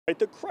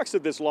The crux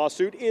of this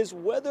lawsuit is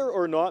whether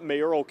or not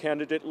mayoral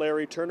candidate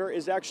Larry Turner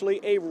is actually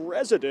a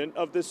resident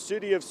of the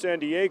city of San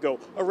Diego,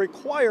 a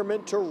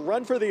requirement to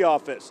run for the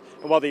office.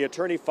 And while the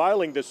attorney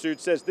filing the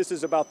suit says this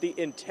is about the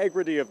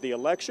integrity of the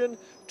election,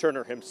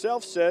 Turner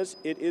himself says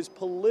it is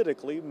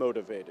politically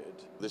motivated.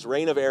 This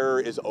reign of error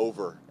is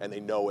over, and they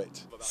know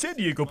it. San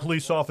Diego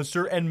police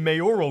officer and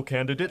mayoral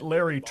candidate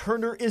Larry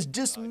Turner is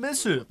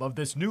dismissive of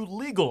this new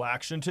legal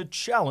action to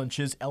challenge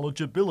his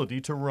eligibility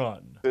to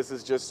run. This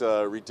is just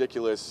a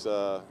ridiculous,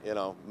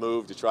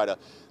 move to try to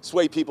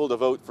sway people to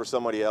vote for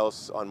somebody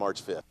else on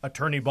March 5th.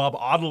 Attorney Bob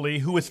Audley,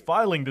 who is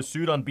filing the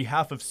suit on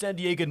behalf of San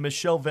Diegan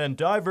Michelle Van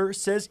Diver,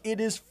 says it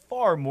is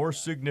far more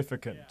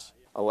significant.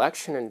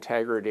 Election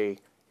integrity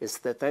is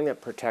the thing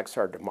that protects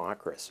our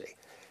democracy.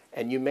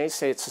 And you may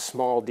say it's a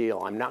small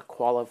deal. I'm not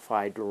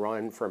qualified to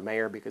run for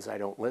mayor because I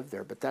don't live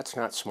there, but that's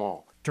not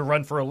small. To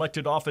run for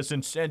elected office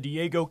in San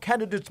Diego,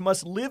 candidates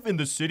must live in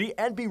the city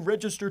and be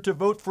registered to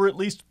vote for at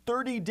least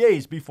 30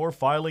 days before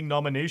filing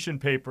nomination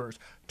papers.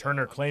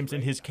 Turner claims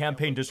in his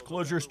campaign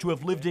disclosures to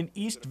have lived in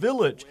East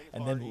Village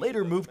and then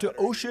later moved to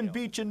Ocean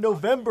Beach in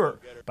November.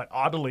 But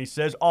Audley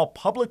says all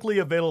publicly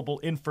available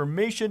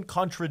information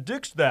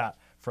contradicts that,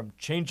 from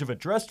change of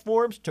address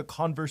forms to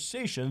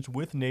conversations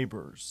with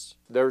neighbors.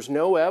 There's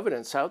no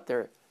evidence out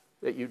there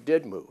that you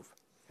did move,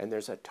 and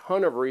there's a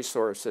ton of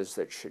resources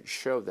that should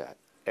show that.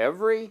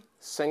 Every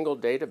single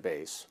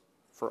database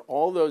for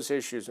all those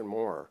issues and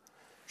more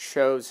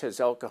shows his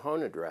El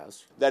Cajon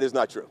address. That is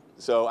not true.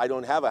 So I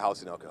don't have a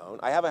house in El Cajon.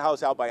 I have a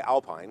house out by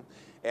Alpine,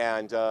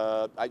 and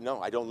I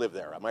don't live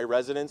there. My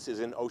residence is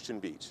in Ocean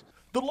Beach.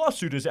 The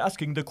lawsuit is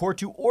asking the court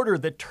to order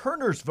that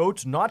Turner's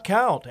votes not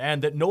count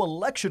and that no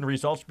election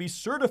results be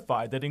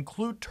certified that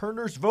include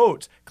Turner's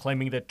votes,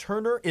 claiming that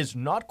Turner is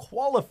not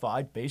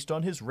qualified based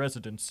on his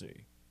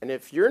residency. And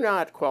if you're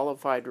not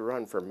qualified to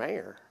run for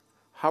mayor,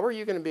 how are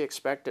you going to be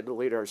expected to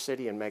lead our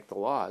city and make the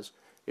laws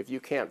if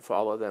you can't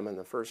follow them in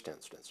the first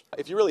instance?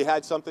 If you really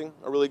had something,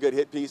 a really good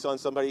hit piece on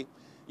somebody,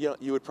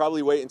 you would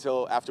probably wait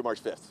until after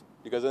March 5th,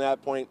 because at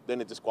that point,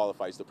 then it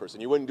disqualifies the person.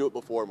 You wouldn't do it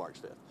before March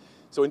 5th.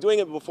 So in doing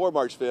it before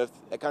March 5th,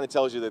 it kind of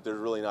tells you that there's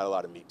really not a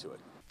lot of meat to it.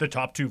 The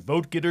top two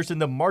vote getters in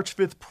the March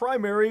 5th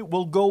primary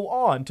will go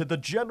on to the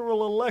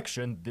general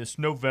election this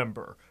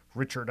November.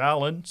 Richard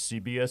Allen,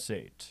 CBS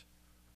 8.